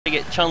to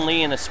get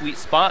Chun-Li in a sweet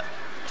spot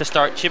to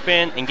start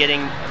chipping and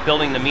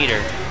building the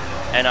meter.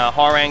 And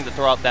Hwoarang to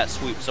throw out that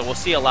sweep. So we'll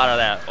see a lot of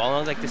that.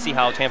 I'd like to see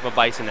how Tampa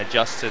Bison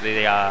adjusts to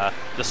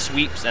the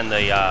sweeps and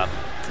the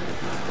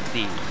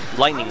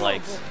lightning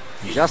legs.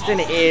 Justin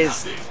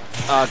is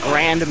a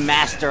grand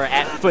master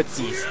at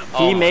footsies.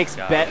 He makes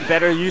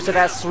better use of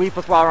that sweep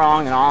with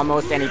Hwoarang than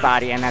almost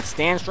anybody, and that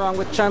stand strong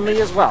with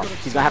Chun-Li as well.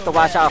 He's gonna have to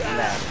watch out for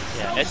that.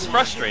 Yeah, it's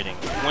frustrating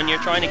when you're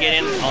trying to get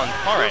in on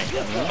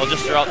Hwoarang. He'll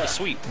just throw out the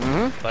sweep.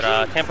 But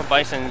Tampa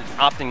Bison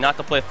opting not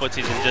to play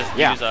footsies and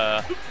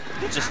just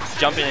just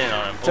jumping in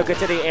on him. Took it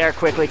to the air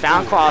quickly,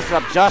 found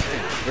cross-up.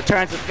 Justin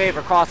returns his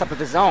favor, cross-up of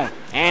his own,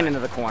 and into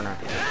the corner.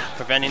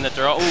 Preventing the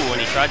throw. Ooh,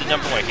 and he tried to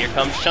jump away. Here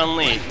comes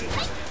Chun-Li.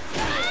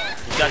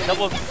 He's got a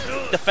couple of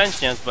defense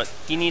gems, but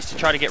he needs to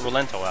try to get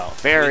Rolento out.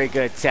 Very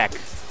good tech.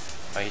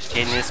 He's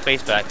getting his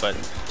space back, but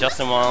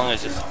Justin Wong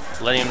is just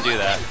letting him do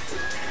that.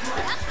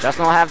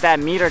 Justin will have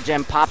that meter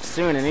gem pop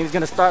soon, and he's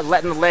going to start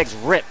letting the legs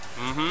rip.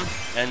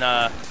 And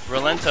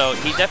Rolento,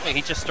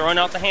 he's just throwing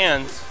out the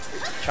hands,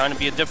 trying to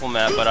be a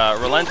diplomat, but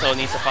Rolento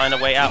needs to find a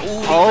way out.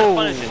 Ooh, the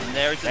punish, and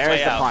there's his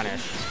way out.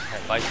 Punish.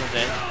 Right, Bison's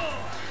in.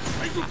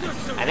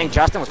 I think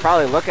Justin was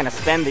probably looking to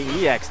spend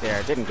the EX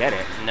there. Didn't get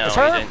it. No, is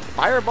he didn't.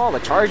 Fireball a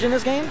charge in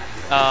this game?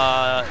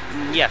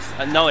 Yes.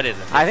 No, it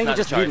isn't. I think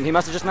he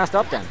must have just messed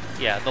up then.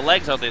 Yeah, the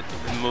legs are the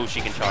moves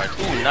she can charge.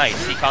 Ooh,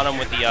 nice. He caught him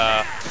with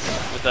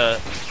the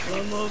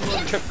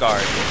trip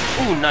guard.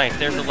 Ooh, nice.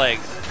 There's the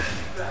legs.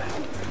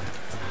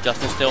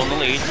 Justin's still in the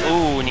lead.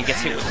 Ooh, and he gets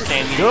hit with the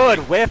same. Good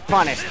whiff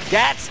punish.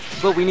 That's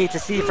what we need to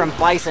see from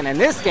Bison in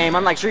this game.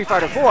 Unlike Street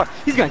Fighter 4,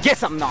 he's going to get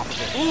something off of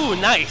it. Ooh,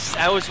 nice.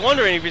 I was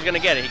wondering if he's going to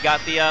get it. He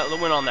got the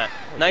win on that.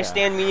 Nice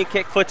stand medium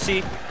kick,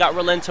 footsie. Got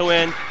Rolento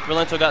in.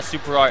 Rolento got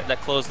super art that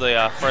closed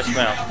the first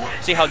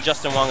round. See how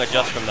Justin Wong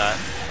adjusts from that.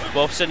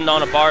 Both sitting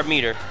on a bar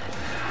meter.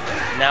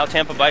 Now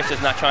Tampa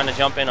Bison's not trying to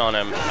jump in on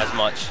him as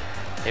much.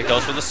 It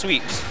goes for the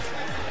sweeps.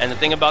 And the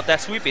thing about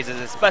that sweep is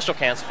it's special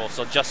cancelable,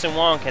 so Justin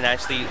Wong can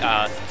actually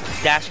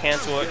dash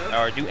cancel it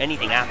or do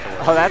anything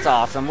afterwards. Oh, that's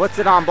awesome. What's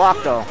it on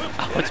block, though?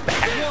 Oh, it's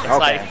back.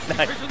 It's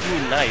like,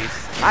 ooh,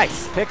 nice.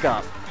 Nice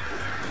pickup.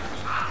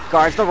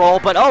 Guards the roll,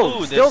 but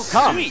still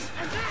comes. Sweep.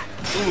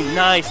 Ooh,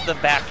 nice, the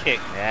back kick.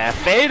 Yeah,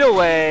 fade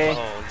away.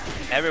 Oh,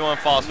 everyone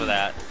falls for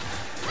that.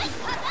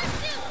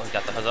 Oh,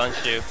 got the Hazan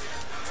shoe.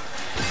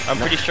 I'm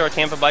pretty sure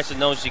Tampa Bison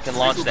knows she can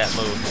launch that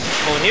move.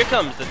 Oh, and here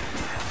comes the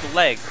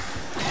leg.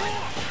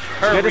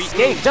 Good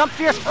escape. Jump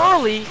fierce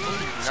early.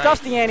 Stuffs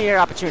the anti-air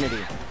opportunity.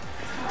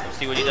 Let's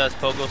see what he does.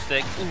 Pogo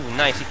stick. Ooh,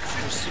 nice.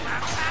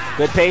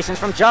 Good patience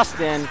from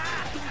Justin.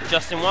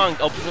 Justin Wong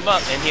opens him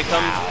up, and here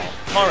comes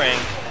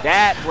Hwoarang.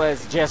 That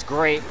was just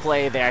great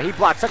play there. He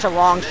blocked such a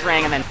long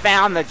string and then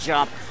found the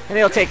jump, and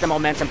he'll take the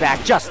momentum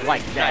back just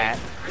like that.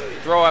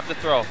 Nice. Throw after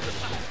throw.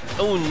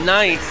 Oh,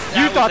 nice.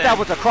 You thought that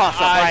was a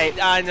cross-up, right?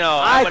 I know.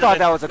 I thought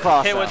that was a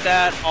cross-up. Hit with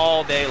that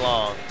all day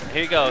long.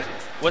 Here he goes.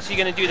 What's he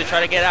going to do to try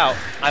to get out?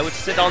 I would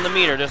sit on the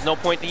meter. There's no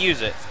point to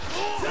use it.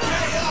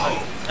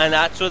 And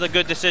that's with a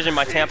good decision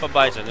by Tampa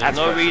Bison. There's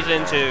no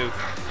reason to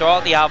throw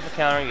out the alpha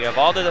counter. You have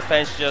all the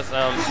defense. Just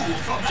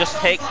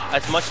take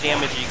as much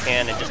damage as you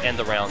can and just end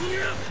the round.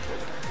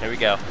 There we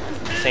go.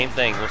 Same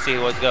thing. We'll see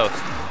what goes.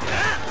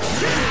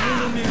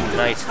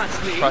 Nice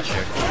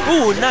crusher.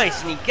 Ooh,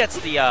 nice. And he gets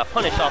the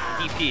punish off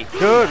the DP.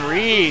 Good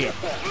read.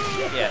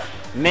 Yeah.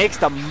 Makes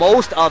the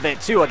most of it,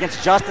 too,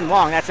 against Justin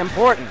Wong. That's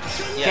important.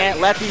 Yeah.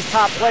 Can't let these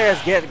top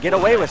players get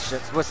away with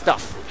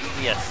stuff.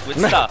 Yes, with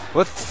stuff.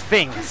 With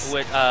things.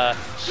 With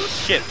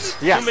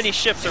ships. Yes. Too many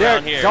ships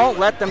around here. Don't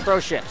let them throw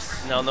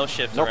ships. No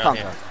ships no around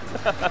here.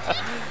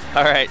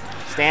 All right.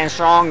 Stand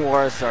strong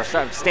wars, or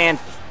stand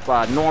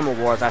normal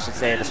wars, I should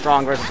say. The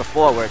strong versus the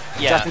forward.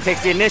 Yeah. Justin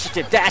takes the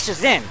initiative,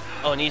 dashes in.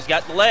 Oh, and he's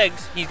got the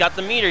legs. He's got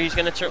the meter. He's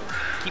going to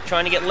keep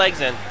trying to get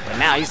legs in. And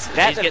now he's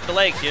getting the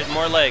legs. Here's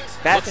more legs.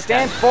 That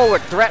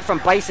stand-forward threat from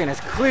Bison is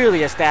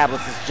clearly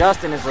established as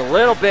Justin is a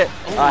little bit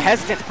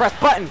hesitant to press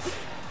buttons.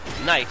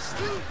 Nice.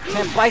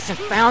 Tim Bison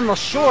found the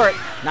short.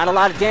 Not a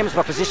lot of damage,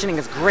 but positioning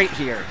is great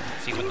here.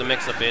 See what the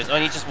mix-up is. Oh,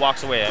 and he just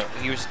walks away.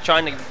 He was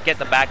trying to get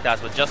the back dash,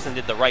 but Justin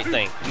did the right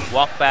thing.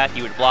 Walk back.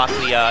 He would block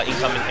the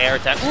incoming air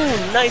attack.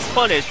 Ooh, nice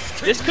punish.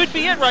 This could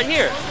be it right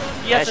here.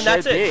 Yes, and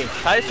that's it.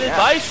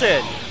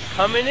 Bison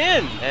coming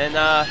in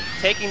and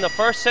taking the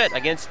first set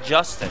against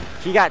Justin.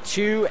 He got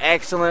two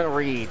excellent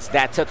reads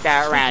that took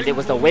that round. It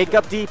was the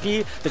wake-up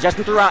DP that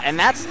Justin threw out, and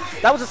that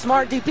was a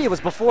smart DP. It was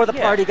before the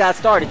party got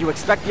started. You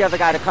expect the other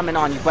guy to come in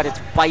on you, but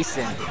it's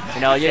Bison. You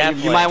know,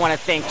 you might want to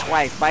think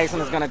twice. Bison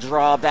is going to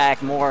draw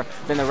back more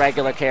than the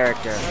regular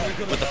character.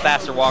 With the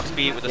faster walk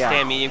speed, with the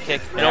stand medium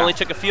kick. It only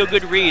took a few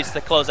good reads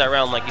to close that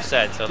round, like you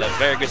said, so that's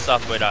very good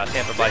stuff with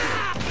Tampa Bison.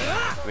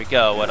 Here we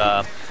go with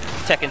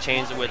Tekken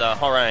chains with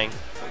Hwoarang.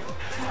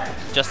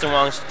 Justin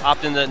Wong's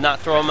opting to not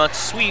throw much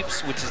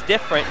sweeps, which is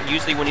different.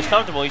 Usually when he's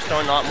comfortable, he's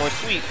throwing a lot more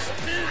sweeps.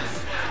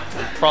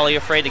 Probably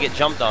afraid to get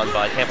jumped on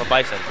by Tampa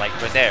Bison, like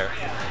right there.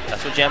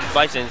 That's what Tampa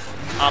Bison's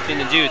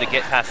opting to do to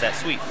get past that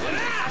sweep.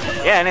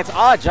 Yeah, and it's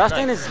odd.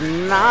 Justin is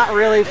not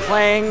really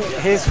playing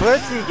his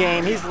footsie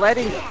game. He's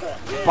letting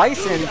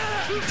Bison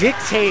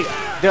dictate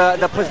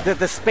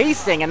the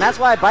spacing, and that's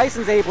why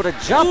Bison's able to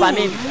jump. Ooh, I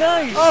mean,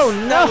 nice. Oh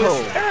no!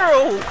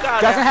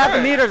 God, doesn't have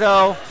the meter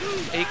though.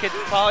 He could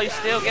probably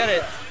still get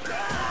it.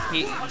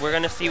 We're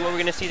gonna see what we're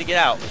gonna see to get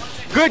out.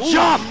 Good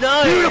jump!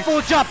 Nice.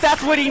 Beautiful jump.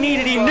 That's what he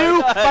needed. He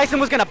knew Bison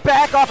was gonna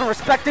back off and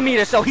respect the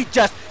meter, so he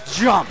just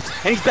jumps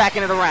and he's back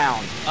into the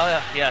round. Oh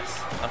yeah,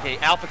 yes. Okay,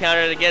 alpha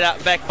counter to get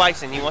out back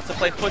Bison. He wants to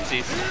play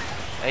footsies.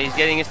 And he's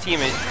getting his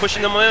teammates,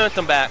 pushing the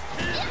momentum back.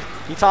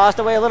 He tossed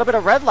away a little bit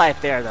of red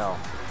life there, though.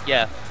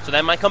 Yeah, so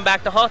that might come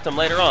back to haunt him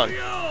later on.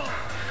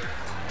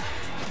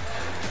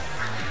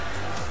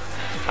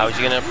 How is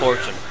he going to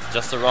approach him?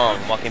 Just the wrong.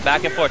 Walking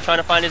back and forth, trying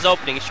to find his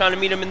opening. He's trying to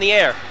meet him in the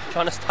air,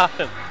 trying to stop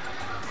him.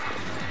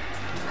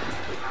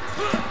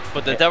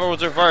 But the devil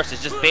was reversed.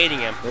 It's just baiting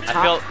him.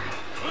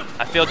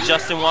 I feel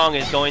Justin Wong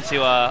is going to,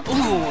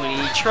 ooh,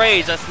 he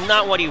trades. That's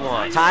not what he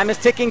wants. Time is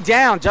ticking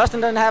down. Justin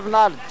doesn't have a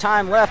lot of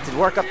time left to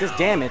work up this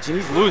damage, and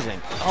he's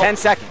losing. 10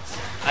 seconds.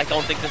 I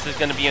don't think this is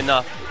going to be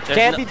enough.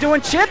 Can't be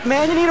doing chip,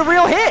 man. You need a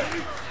real hit.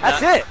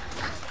 That's it.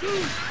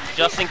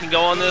 Justin can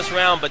go on this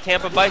round, but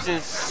Tampa Bison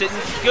is sitting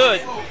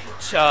good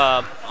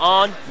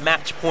on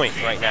match point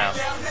right now.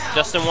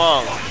 Justin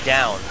Wong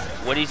down.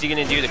 What is he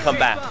going to do to come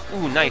back?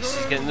 Ooh, nice.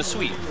 He's getting the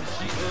sweep.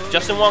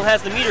 Justin Wong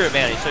has the meter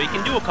advantage, so he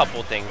can do a couple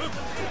of things.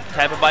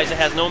 Tampa Bison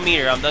has no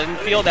meter. Doesn't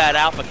feel that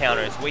alpha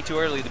counter. It's way too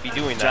early to be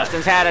doing that.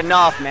 Justin's had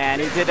enough,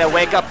 man. He did a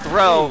wake-up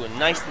throw. Ooh,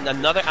 nice.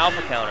 Another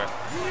alpha counter.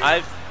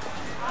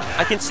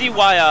 I can see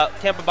why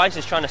Tampa Bison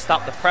is trying to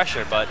stop the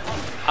pressure, but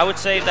I would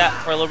save that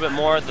for a little bit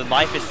more. The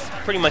life is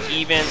pretty much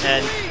even,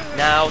 and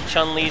now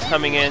Chun-Li's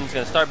coming in. He's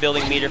going to start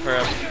building meter for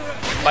him.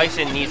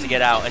 Bison needs to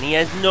get out, and he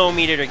has no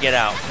meter to get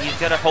out. He's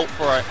got to hope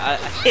for a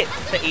hit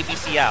to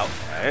ABC out.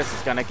 This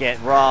is going to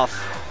get rough.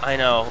 I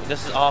know.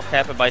 This is all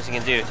Tampa Bison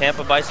can do.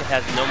 Tampa Bison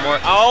has no more.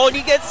 Oh, and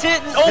he gets hit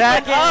and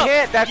opens up.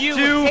 Hit. That's you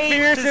two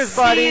fierces,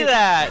 buddy. See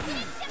that.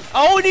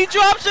 Oh, and he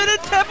drops it, and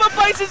Tampa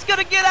Bison's going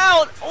to get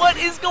out. What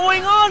is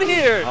going on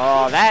here?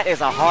 Oh, that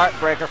is a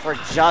heartbreaker for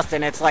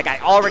Justin. It's like I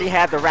already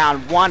had the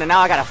round one, and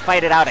now I got to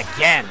fight it out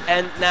again.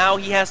 And now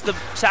he has to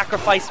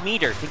sacrifice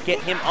meter to get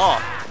him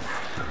off.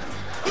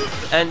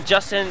 And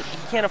Justin,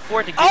 he can't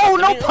afford to give Oh,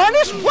 up no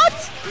punish?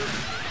 What?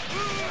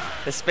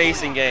 The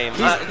spacing game.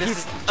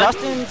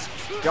 Justin's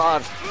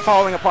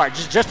falling apart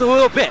just a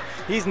little bit.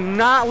 He's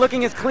not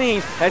looking as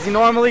clean as he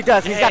normally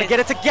does. He's got to get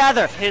it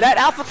together. That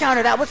alpha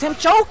counter, that was him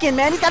choking,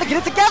 man. He's got to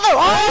get it together.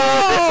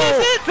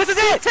 Oh, this is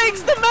it. He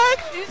takes the match.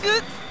 He's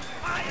good.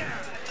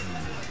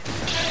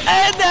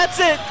 And that's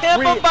it.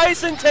 Tampa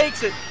Bison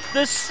takes it.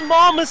 The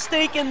small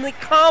mistake in the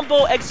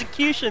combo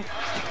execution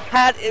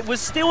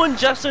was still in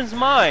Justin's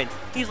mind.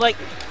 He's like,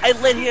 I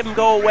let him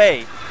go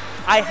away.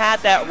 I had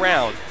that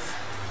round.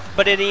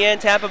 But in the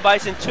end, Tampa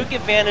Bison took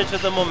advantage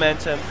of the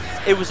momentum.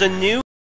 It was a new